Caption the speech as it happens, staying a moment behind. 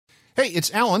Hey,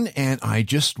 it's Alan, and I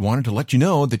just wanted to let you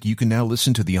know that you can now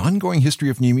listen to the ongoing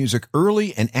history of new music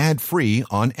early and ad-free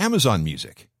on Amazon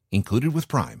Music, included with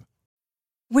Prime.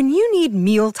 When you need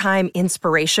mealtime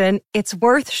inspiration, it's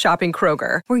worth shopping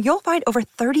Kroger, where you'll find over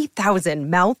 30,000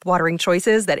 mouth-watering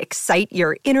choices that excite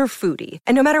your inner foodie.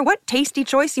 And no matter what tasty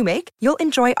choice you make, you'll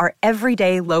enjoy our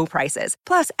everyday low prices,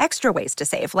 plus extra ways to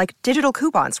save, like digital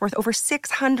coupons worth over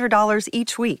 $600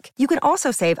 each week. You can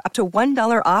also save up to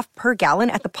 $1 off per gallon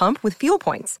at the pump with fuel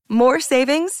points. More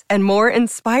savings and more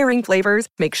inspiring flavors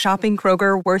make shopping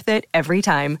Kroger worth it every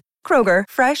time. Kroger,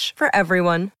 fresh for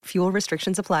everyone. Fuel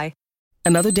restrictions apply.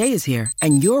 Another day is here,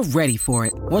 and you're ready for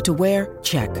it. What to wear?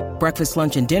 Check. Breakfast,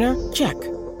 lunch, and dinner? Check.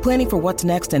 Planning for what's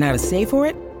next and how to save for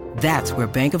it? That's where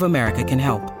Bank of America can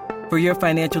help. For your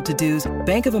financial to-dos,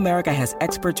 Bank of America has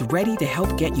experts ready to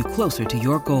help get you closer to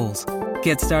your goals.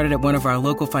 Get started at one of our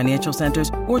local financial centers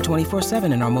or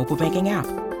 24/7 in our mobile banking app.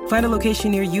 Find a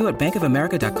location near you at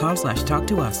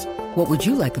bankofamerica.com/talktous. What would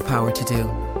you like the power to do?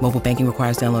 Mobile banking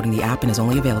requires downloading the app and is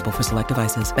only available for select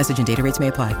devices. Message and data rates may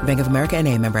apply. Bank of America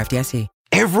NA, member FDIC.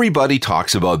 Everybody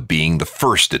talks about being the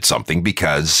first at something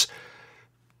because,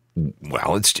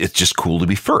 well, it's just cool to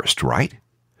be first, right?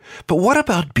 But what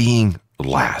about being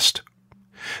last?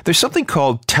 There's something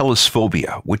called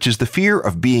telesphobia, which is the fear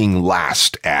of being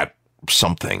last at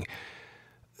something.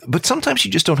 But sometimes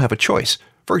you just don't have a choice.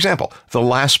 For example, the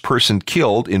last person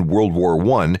killed in World War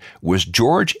I was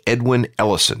George Edwin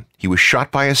Ellison. He was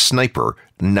shot by a sniper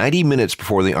 90 minutes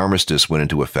before the armistice went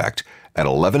into effect at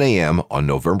 11 a.m. on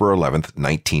November 11th,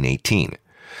 1918.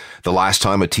 The last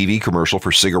time a TV commercial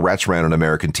for cigarettes ran on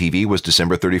American TV was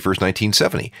December 31st,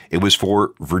 1970. It was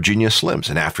for Virginia Slims,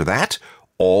 and after that,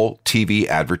 all TV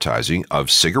advertising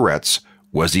of cigarettes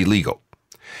was illegal.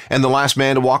 And the last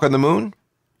man to walk on the moon?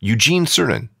 Eugene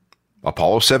Cernan.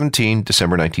 Apollo 17,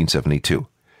 December 1972.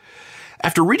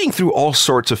 After reading through all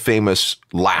sorts of famous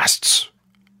lasts,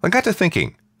 I got to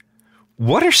thinking,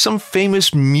 what are some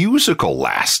famous musical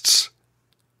lasts?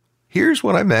 Here's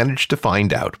what I managed to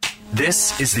find out.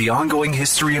 This is the ongoing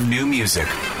history of new music,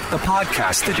 the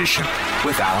podcast edition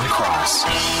with Alan Cross.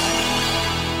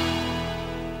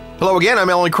 Hello again,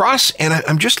 I'm Alan Cross, and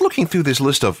I'm just looking through this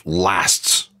list of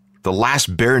lasts. The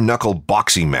last bare-knuckle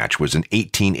boxing match was in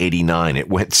 1889. It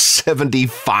went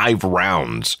 75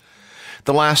 rounds.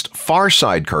 The last Far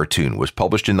Side cartoon was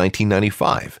published in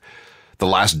 1995. The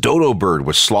last dodo bird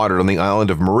was slaughtered on the island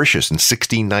of Mauritius in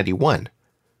 1691.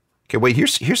 Okay, wait,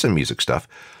 here's some music stuff.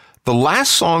 The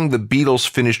last song the Beatles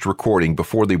finished recording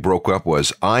before they broke up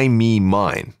was I, Me,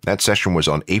 Mine. That session was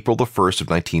on April the 1st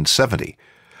of 1970.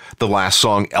 The last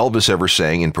song Elvis ever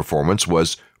sang in performance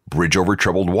was Bridge Over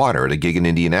Troubled Water at a gig in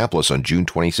Indianapolis on June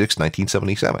 26,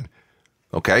 1977.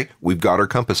 Okay, we've got our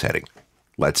compass heading.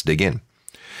 Let's dig in.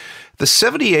 The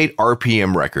 78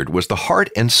 RPM record was the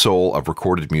heart and soul of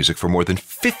recorded music for more than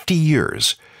 50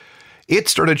 years. It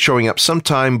started showing up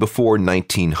sometime before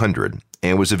 1900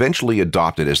 and was eventually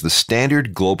adopted as the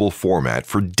standard global format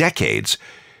for decades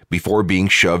before being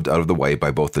shoved out of the way by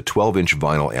both the 12-inch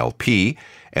vinyl LP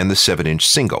and the 7-inch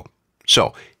single.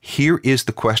 So, here is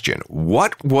the question.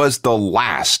 What was the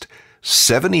last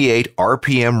 78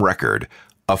 RPM record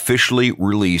officially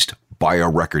released by a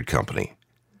record company?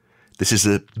 This is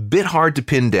a bit hard to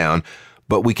pin down,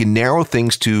 but we can narrow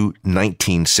things to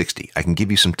 1960. I can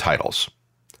give you some titles.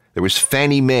 There was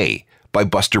Fannie Mae by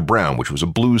Buster Brown, which was a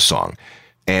blues song.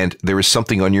 And There Is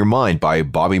Something on Your Mind by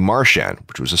Bobby Marchand,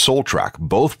 which was a soul track.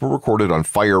 Both were recorded on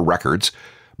Fire Records,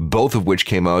 both of which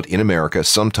came out in America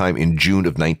sometime in June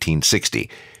of 1960.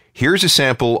 Here's a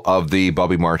sample of the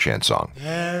Bobby Marchand song.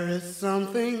 There is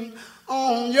something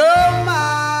on your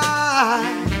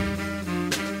mind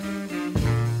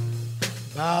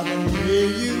by the way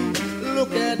you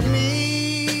look at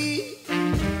me.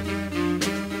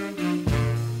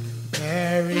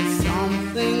 There is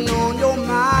something on your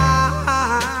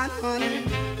mind, honey.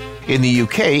 In the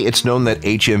UK, it's known that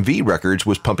HMV Records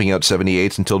was pumping out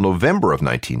 78s until November of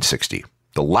 1960.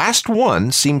 The last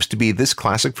one seems to be this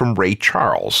classic from Ray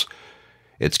Charles.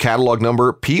 Its catalog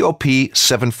number, POP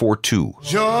 742.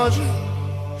 Georgia,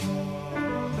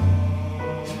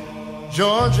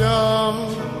 Georgia,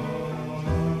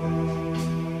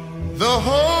 the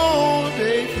whole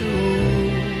day through,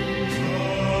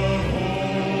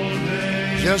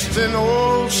 just an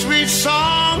old sweet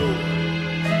song.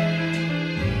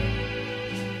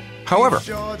 However,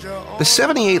 the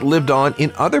 78 lived on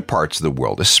in other parts of the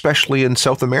world, especially in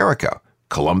South America,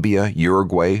 Colombia,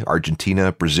 Uruguay,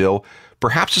 Argentina, Brazil,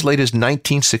 perhaps as late as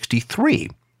 1963.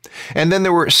 And then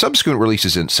there were subsequent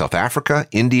releases in South Africa,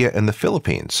 India, and the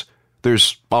Philippines.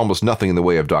 There's almost nothing in the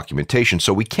way of documentation,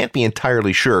 so we can't be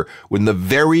entirely sure when the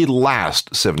very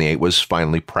last 78 was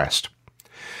finally pressed.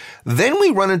 Then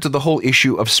we run into the whole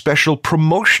issue of special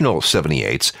promotional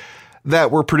 78s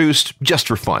that were produced just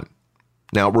for fun.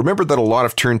 Now, remember that a lot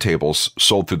of turntables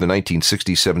sold through the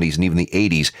 1960s, 70s, and even the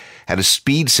 80s had a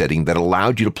speed setting that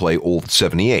allowed you to play old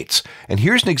 78s. And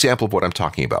here's an example of what I'm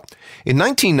talking about. In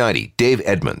 1990, Dave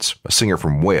Edmunds, a singer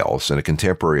from Wales and a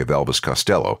contemporary of Elvis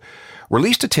Costello,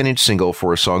 released a 10-inch single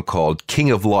for a song called King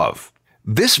of Love.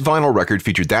 This vinyl record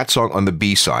featured that song on the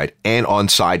B-side and on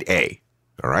side A.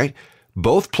 All right?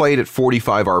 Both played at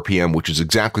 45 RPM, which is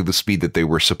exactly the speed that they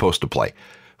were supposed to play.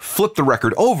 Flip the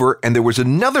record over, and there was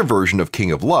another version of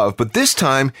King of Love, but this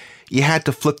time you had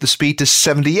to flip the speed to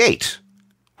 78,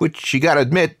 which you gotta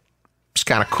admit is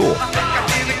kind of cool.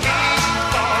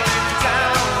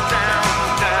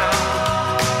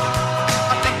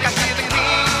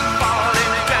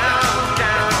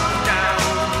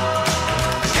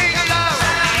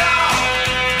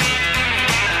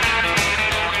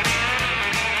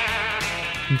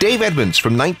 Dave Edmunds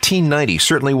from 1990,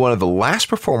 certainly one of the last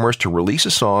performers to release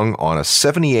a song on a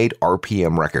 78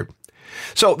 RPM record.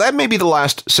 So that may be the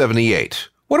last 78.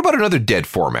 What about another dead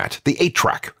format, the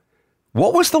 8-track?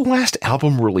 What was the last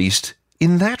album released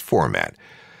in that format?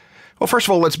 Well, first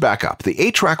of all, let's back up. The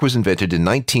 8-track was invented in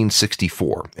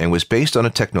 1964 and was based on a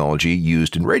technology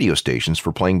used in radio stations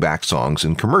for playing back songs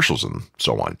and commercials and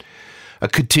so on. A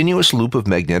continuous loop of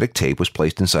magnetic tape was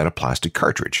placed inside a plastic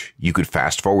cartridge. You could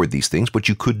fast forward these things, but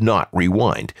you could not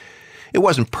rewind. It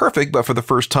wasn't perfect, but for the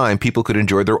first time, people could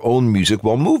enjoy their own music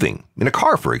while moving, in a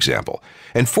car, for example.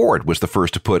 And Ford was the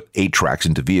first to put 8 tracks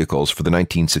into vehicles for the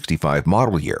 1965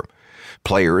 model year.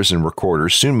 Players and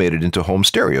recorders soon made it into home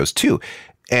stereos, too,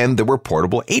 and there were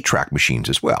portable 8-track machines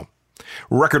as well.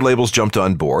 Record labels jumped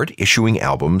on board, issuing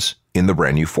albums in the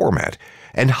brand new format.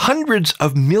 And hundreds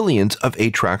of millions of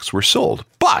 8-tracks were sold.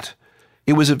 But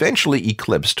it was eventually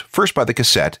eclipsed, first by the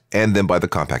cassette and then by the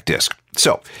compact disc.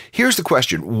 So here's the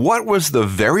question. What was the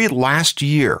very last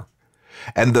year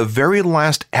and the very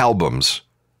last albums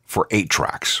for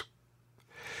 8-tracks?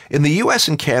 In the US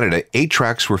and Canada,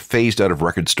 8-tracks were phased out of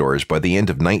record stores by the end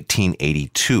of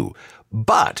 1982.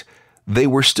 But they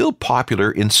were still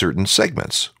popular in certain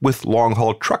segments, with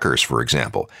long-haul truckers, for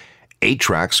example.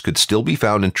 8-tracks could still be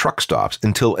found in truck stops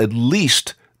until at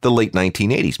least the late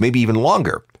 1980s, maybe even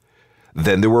longer.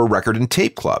 Then there were record and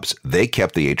tape clubs. They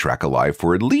kept the 8-track alive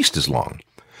for at least as long.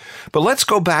 But let's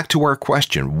go back to our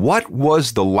question. What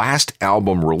was the last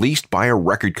album released by a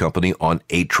record company on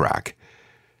 8-track?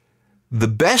 The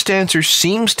best answer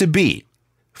seems to be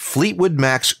Fleetwood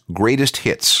Mac's Greatest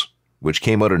Hits, which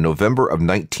came out in November of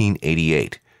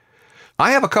 1988.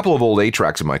 I have a couple of old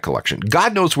 8-tracks in my collection.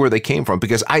 God knows where they came from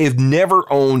because I have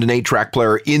never owned an 8-track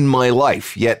player in my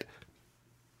life. Yet,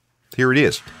 here it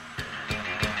is.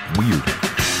 Weird.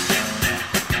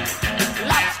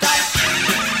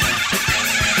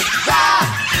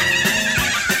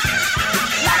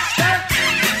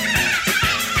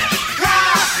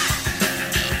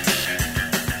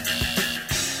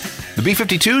 The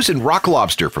B-52s and Rock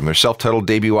Lobster from their self-titled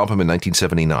debut album in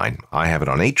 1979. I have it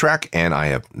on 8-track, and I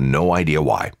have no idea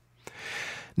why.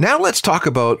 Now let's talk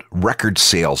about record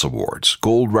sales awards,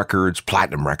 gold records,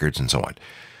 platinum records, and so on.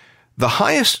 The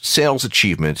highest sales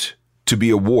achievement to be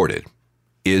awarded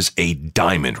is a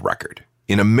diamond record.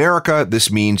 In America,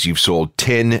 this means you've sold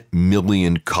 10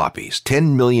 million copies,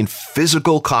 10 million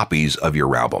physical copies of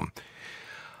your album.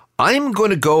 I'm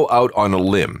going to go out on a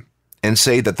limb and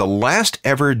say that the last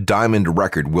ever diamond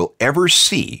record we'll ever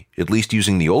see, at least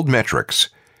using the old metrics,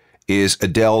 is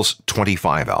Adele's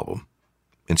 25 album.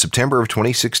 In September of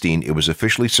 2016, it was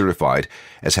officially certified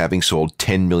as having sold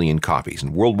 10 million copies,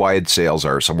 and worldwide sales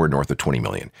are somewhere north of 20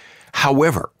 million.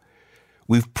 However,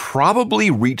 we've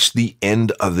probably reached the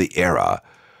end of the era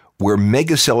where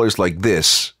mega sellers like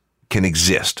this can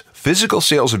exist. Physical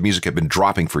sales of music have been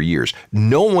dropping for years.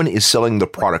 No one is selling the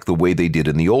product the way they did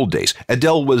in the old days.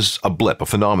 Adele was a blip, a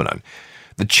phenomenon.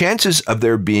 The chances of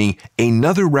there being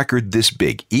another record this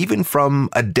big, even from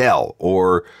Adele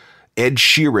or Ed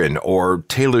Sheeran or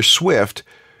Taylor Swift,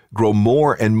 grow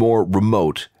more and more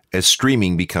remote as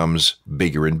streaming becomes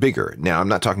bigger and bigger. Now, I'm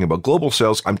not talking about global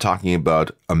sales. I'm talking about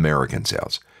American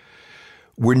sales.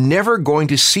 We're never going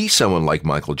to see someone like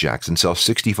Michael Jackson sell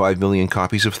 65 million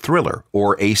copies of Thriller,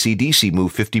 or AC/DC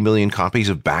move 50 million copies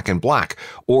of Back in Black,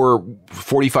 or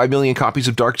 45 million copies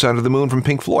of Dark Side of the Moon from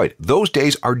Pink Floyd. Those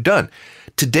days are done.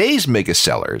 Today's mega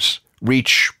sellers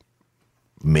reach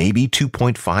maybe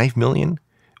 2.5 million,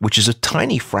 which is a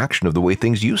tiny fraction of the way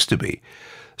things used to be.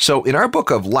 So in our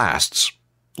book of lasts,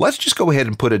 let's just go ahead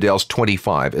and put Adele's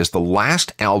 25 as the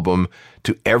last album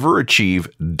to ever achieve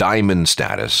diamond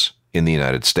status in the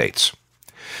United States.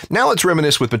 Now let's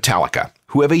reminisce with Metallica,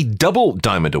 who have a double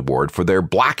diamond award for their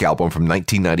Black Album from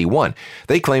 1991.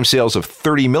 They claim sales of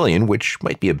 30 million, which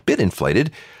might be a bit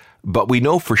inflated, but we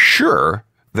know for sure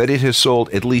that it has sold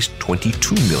at least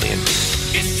 22 million.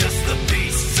 It's just the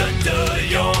beast under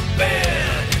your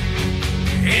bed,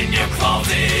 in your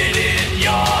closet, in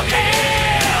your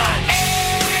head.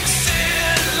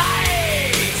 Exit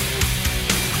light,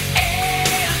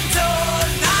 and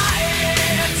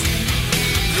tonight,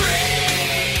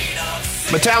 grain of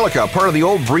Metallica, part of the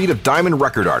old breed of diamond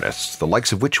record artists, the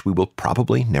likes of which we will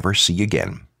probably never see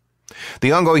again.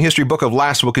 The ongoing history book of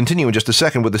Last will continue in just a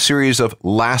second with a series of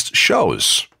Last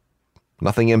shows.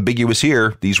 Nothing ambiguous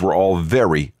here. These were all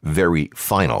very, very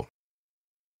final.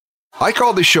 I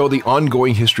call this show the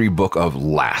ongoing history book of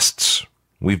lasts.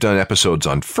 We've done episodes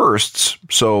on firsts,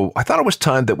 so I thought it was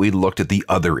time that we looked at the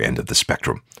other end of the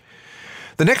spectrum.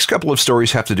 The next couple of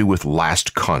stories have to do with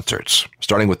last concerts,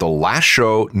 starting with the last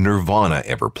show Nirvana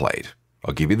ever played.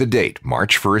 I'll give you the date,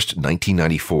 March 1st,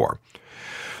 1994.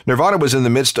 Nirvana was in the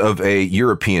midst of a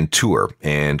European tour,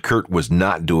 and Kurt was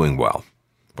not doing well.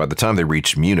 By the time they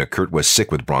reached Munich, Kurt was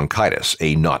sick with bronchitis,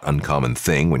 a not uncommon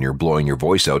thing when you're blowing your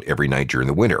voice out every night during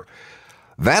the winter.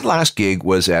 That last gig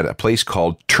was at a place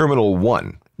called Terminal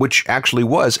 1, which actually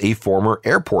was a former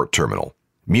airport terminal.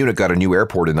 Munich got a new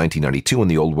airport in 1992 and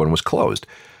the old one was closed.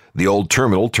 The old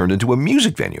terminal turned into a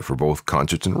music venue for both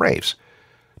concerts and raves.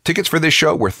 Tickets for this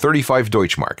show were 35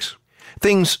 Deutschmarks.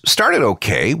 Things started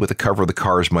okay with a cover of The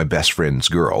Cars' My Best Friend's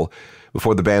Girl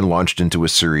before the band launched into a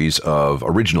series of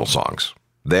original songs.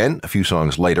 Then, a few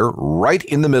songs later, right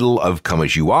in the middle of Come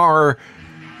As You Are,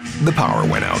 the power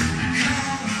went out.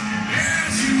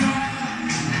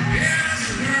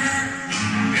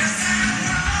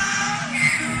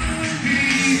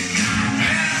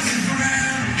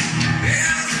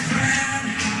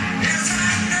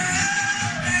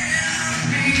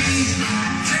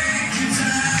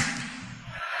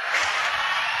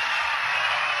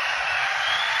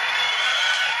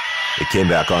 It came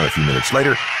back on a few minutes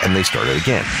later, and they started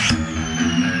again.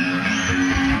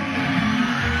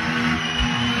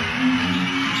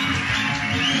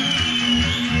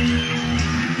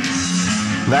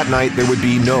 That night, there would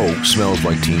be no Smells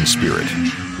Like Teen Spirit.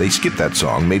 They skipped that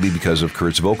song, maybe because of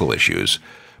Kurt's vocal issues,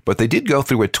 but they did go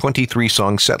through a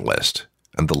 23-song set list,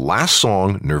 and the last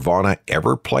song Nirvana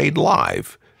ever played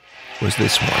live was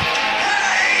this one.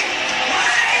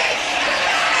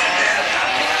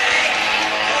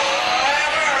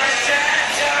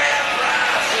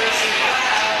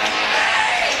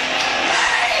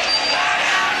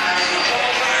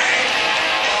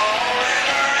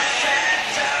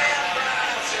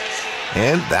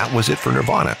 And that was it for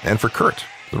Nirvana and for Kurt.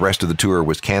 The rest of the tour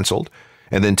was canceled.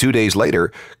 And then 2 days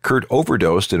later, Kurt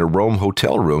overdosed in a Rome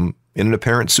hotel room in an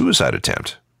apparent suicide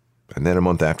attempt. And then a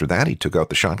month after that, he took out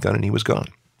the shotgun and he was gone.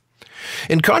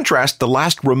 In contrast, the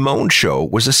last Ramones show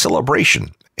was a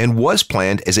celebration and was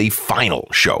planned as a final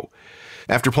show.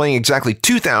 After playing exactly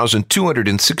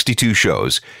 2,262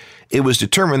 shows, it was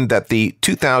determined that the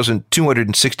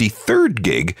 2,263rd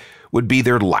gig would be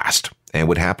their last, and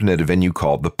would happen at a venue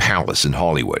called The Palace in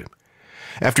Hollywood.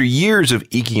 After years of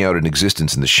eking out an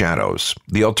existence in the shadows,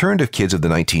 the alternative kids of the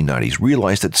 1990s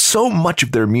realized that so much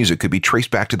of their music could be traced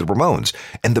back to the Ramones,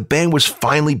 and the band was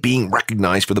finally being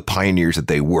recognized for the pioneers that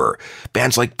they were.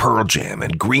 Bands like Pearl Jam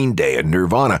and Green Day and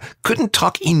Nirvana couldn't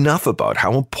talk enough about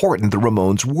how important the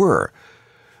Ramones were.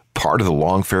 Part of the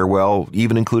long farewell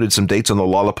even included some dates on the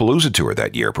Lollapalooza tour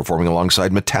that year, performing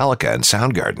alongside Metallica and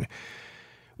Soundgarden.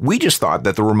 We just thought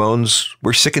that the Ramones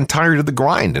were sick and tired of the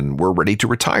grind and were ready to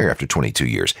retire after 22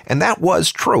 years. And that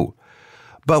was true.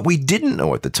 But we didn't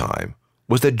know at the time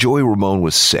was that Joey Ramone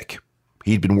was sick.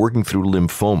 He'd been working through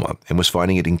lymphoma and was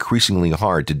finding it increasingly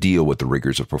hard to deal with the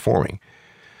rigors of performing.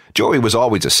 Joey was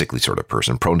always a sickly sort of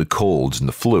person, prone to colds and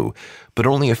the flu, but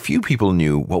only a few people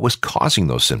knew what was causing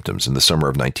those symptoms in the summer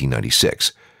of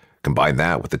 1996. Combine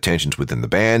that with the tensions within the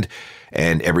band,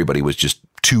 and everybody was just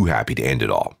too happy to end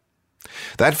it all.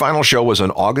 That final show was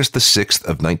on August the 6th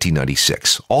of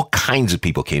 1996. All kinds of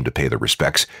people came to pay their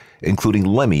respects, including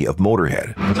Lemmy of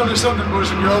Motorhead. I'll tell you something,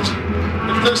 boys and girls.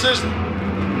 If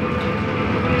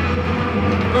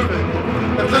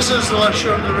this is the last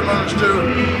show the Ramones do,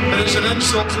 it is an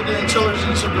insult to the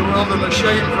intelligence of the world and a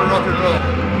shame for rock and roll.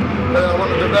 One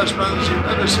of the best bands you've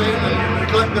ever seen, and you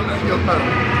neglect them at your peril.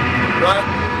 Right?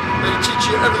 They teach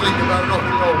you everything about rock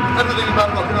and roll. Everything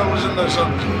about rock and roll was in their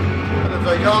songs. And if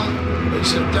they're gone,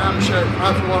 it's a damn shame.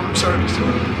 I, for one, am sorry to see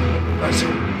them. That's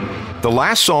it. The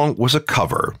last song was a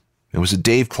cover It was a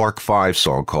Dave Clark 5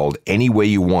 song called Any Way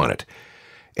You Want It.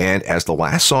 And as the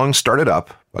last song started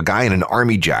up, a guy in an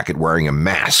army jacket wearing a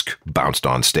mask bounced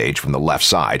on stage from the left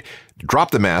side,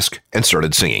 dropped the mask, and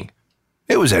started singing.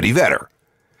 It was Eddie Vedder.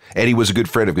 Eddie was a good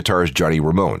friend of guitarist Johnny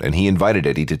Ramone, and he invited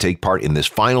Eddie to take part in this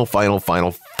final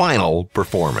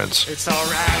performance. It's all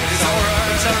right, it's all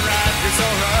right, it's all right, it's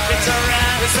all right, it's all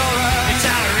right, it's all right, it's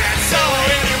all right. So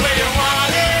any way you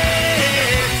want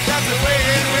it, that's the way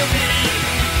it will be.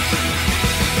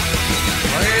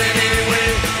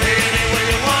 Any way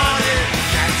you want it,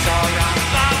 that's all right,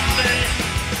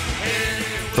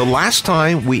 The last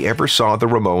time we ever saw the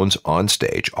Ramones on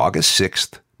stage, August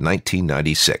 6th,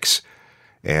 1996.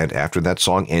 And after that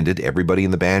song ended, everybody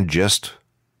in the band just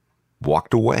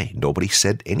walked away. Nobody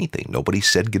said anything. Nobody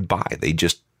said goodbye. They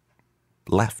just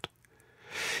left.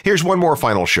 Here's one more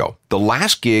final show. The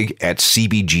last gig at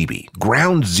CBGB,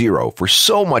 ground zero for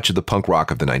so much of the punk rock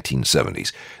of the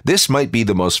 1970s. This might be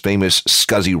the most famous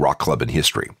scuzzy rock club in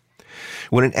history.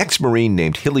 When an ex-Marine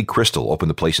named Hilly Crystal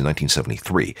opened the place in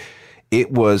 1973,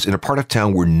 it was in a part of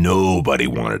town where nobody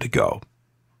wanted to go.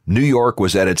 New York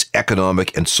was at its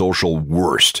economic and social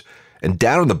worst, and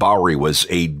down in the Bowery was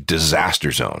a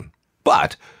disaster zone.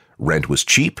 But rent was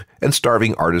cheap, and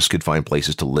starving artists could find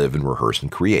places to live and rehearse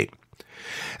and create.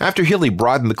 After Hilly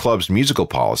broadened the club's musical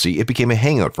policy, it became a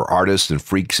hangout for artists and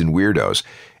freaks and weirdos.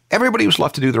 Everybody was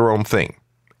left to do their own thing.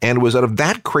 And it was out of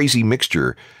that crazy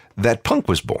mixture that punk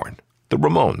was born. The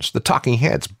Ramones, the Talking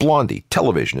Heads, Blondie,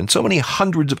 Television, and so many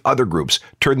hundreds of other groups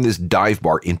turned this dive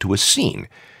bar into a scene.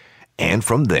 And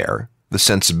from there, the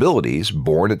sensibilities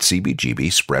born at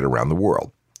CBGB spread around the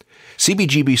world.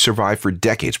 CBGB survived for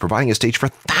decades, providing a stage for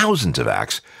thousands of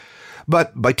acts.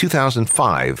 But by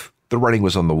 2005, the writing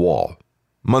was on the wall.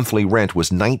 Monthly rent was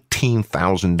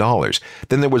 $19,000.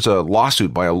 Then there was a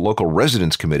lawsuit by a local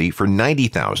residents committee for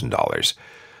 $90,000.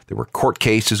 There were court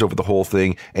cases over the whole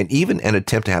thing, and even an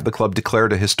attempt to have the club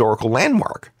declared a historical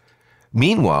landmark.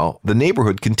 Meanwhile, the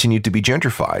neighborhood continued to be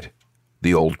gentrified.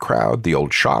 The old crowd, the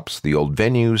old shops, the old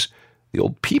venues, the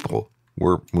old people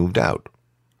were moved out.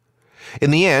 In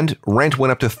the end, rent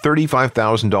went up to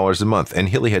 $35,000 a month, and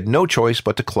Hilly had no choice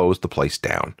but to close the place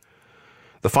down.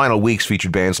 The final weeks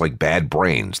featured bands like Bad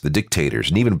Brains, The Dictators,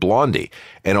 and even Blondie.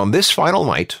 And on this final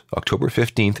night, October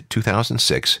 15th,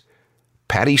 2006,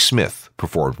 Patti Smith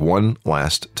performed one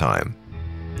last time.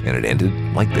 And it ended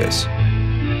like this.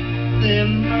 There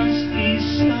must be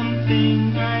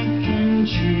something I can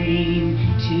dream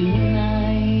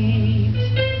tonight.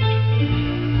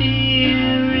 The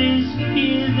air is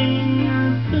giving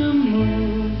up the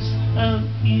moves of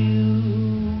you.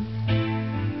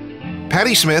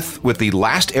 Patti Smith with the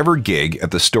last ever gig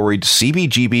at the storied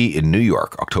CBGB in New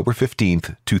York, October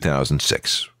 15th,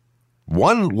 2006.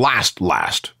 One last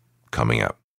coming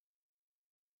up.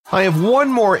 I have one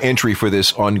more entry for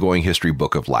this ongoing history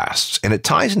book of lasts, and it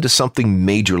ties into something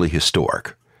majorly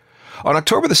historic. On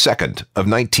October the 2nd of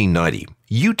 1990,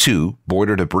 U2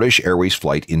 boarded a British Airways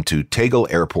flight into Tegel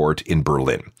Airport in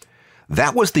Berlin.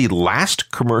 That was the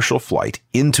last commercial flight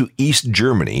into East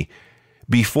Germany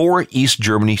before East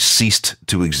Germany ceased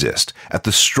to exist. At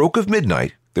the stroke of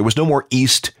midnight, there was no more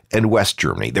East and West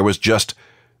Germany. There was just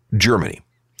Germany.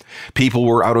 People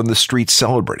were out on the streets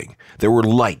celebrating. There were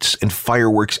lights and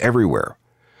fireworks everywhere.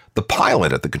 The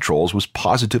pilot at the controls was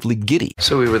positively giddy.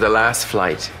 So we were the last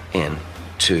flight in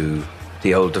to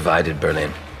the old divided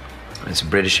Berlin. It's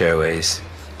British Airways,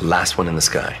 last one in the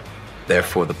sky.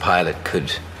 Therefore, the pilot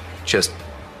could just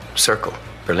circle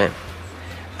Berlin.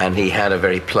 And he had a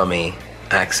very plummy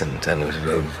accent, and it was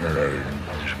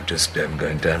just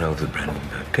going down over the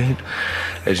Brandenburg Gate.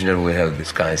 Ladies and gentlemen, we have the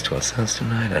skies to ourselves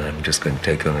tonight, and I'm just going to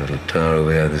take on a little turn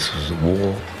over here. This was a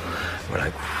wall. We're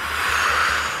like,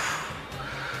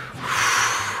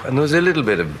 and there was a little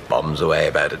bit of bombs away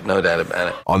about it, no doubt about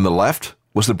it. On the left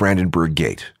was the Brandenburg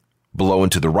Gate. Below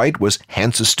and to the right was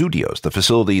Hansa Studios, the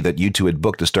facility that U2 had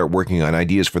booked to start working on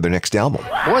ideas for their next album.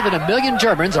 More than 1 million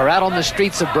Germans are out on the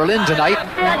streets of Berlin tonight,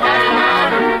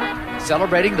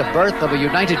 celebrating the birth of a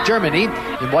united Germany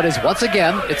in what is once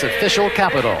again its official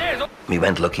capital. We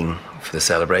went looking for the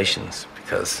celebrations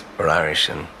because we're Irish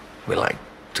and we like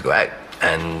to go out.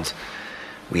 And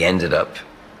we ended up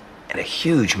in a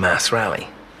huge mass rally.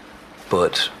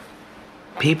 But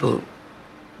people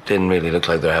didn't really look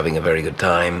like they're having a very good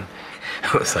time.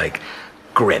 It was like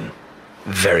grim,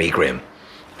 very grim,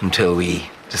 until we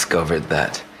discovered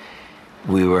that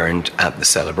we weren't at the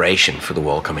celebration for the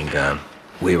wall coming down.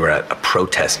 We were at a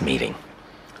protest meeting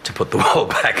to put the wall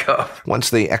back up.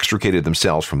 Once they extricated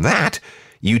themselves from that,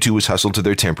 U2 was hustled to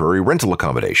their temporary rental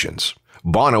accommodations.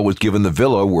 Bono was given the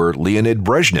villa where Leonid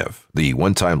Brezhnev, the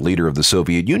one-time leader of the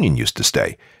Soviet Union, used to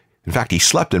stay. In fact, he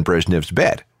slept in Brezhnev's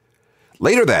bed.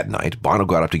 Later that night, Bono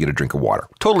got up to get a drink of water,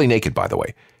 totally naked, by the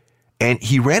way, and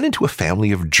he ran into a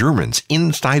family of Germans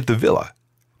inside the villa.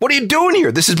 "What are you doing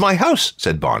here? This is my house,"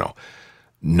 said Bono.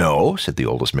 "No," said the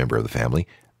oldest member of the family,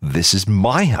 "this is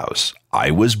my house. I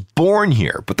was born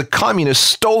here, but the communists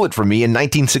stole it from me in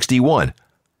 1961.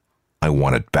 I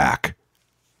want it back."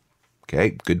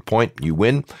 Okay, good point. You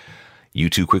win.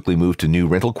 U2 quickly moved to new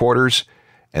rental quarters,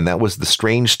 and that was the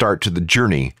strange start to the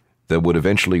journey that would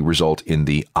eventually result in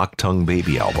the Achtung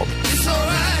Baby album. It's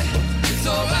alright, it's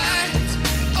alright,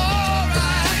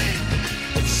 alright.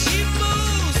 She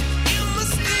moves in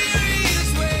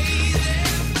mysterious ways.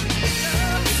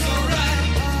 It's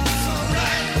alright,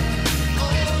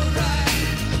 alright.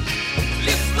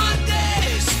 Lift my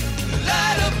days,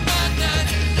 light up my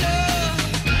night.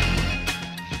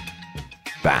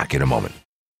 Back in a moment.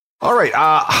 All right,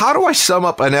 how do I sum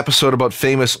up an episode about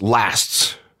famous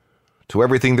lasts? To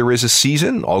everything there is a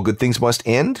season, all good things must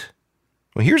end?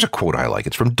 Well, here's a quote I like.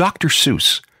 It's from Dr.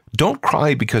 Seuss. "Don't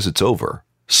cry because it's over.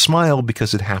 Smile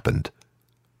because it happened."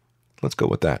 Let's go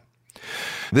with that.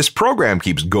 This program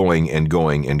keeps going and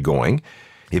going and going.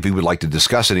 If you would like to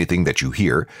discuss anything that you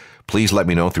hear, please let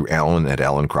me know through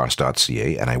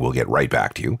alan@alancross.ca, and I will get right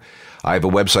back to you. I have a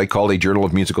website called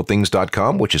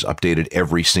ajournalofmusicalthings.com, which is updated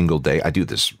every single day. I do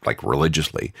this like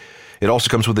religiously. It also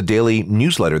comes with a daily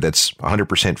newsletter that's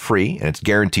 100% free, and it's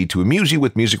guaranteed to amuse you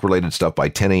with music-related stuff by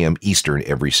 10 a.m. Eastern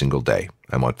every single day.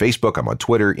 I'm on Facebook, I'm on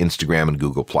Twitter, Instagram, and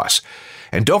Google+.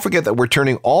 And don't forget that we're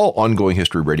turning all Ongoing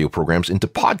History radio programs into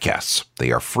podcasts.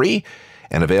 They are free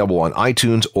and available on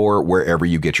iTunes or wherever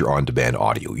you get your on-demand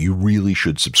audio. You really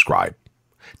should subscribe.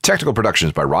 Technical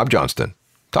productions by Rob Johnston.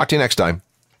 Talk to you next time.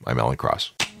 I'm Alan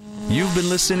Cross. You've been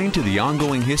listening to the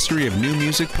Ongoing History of New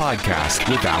Music podcast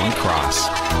with Alan Cross.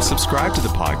 Subscribe to the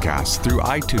podcast through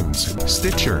iTunes,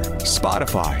 Stitcher,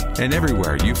 Spotify, and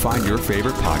everywhere you find your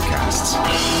favorite podcasts.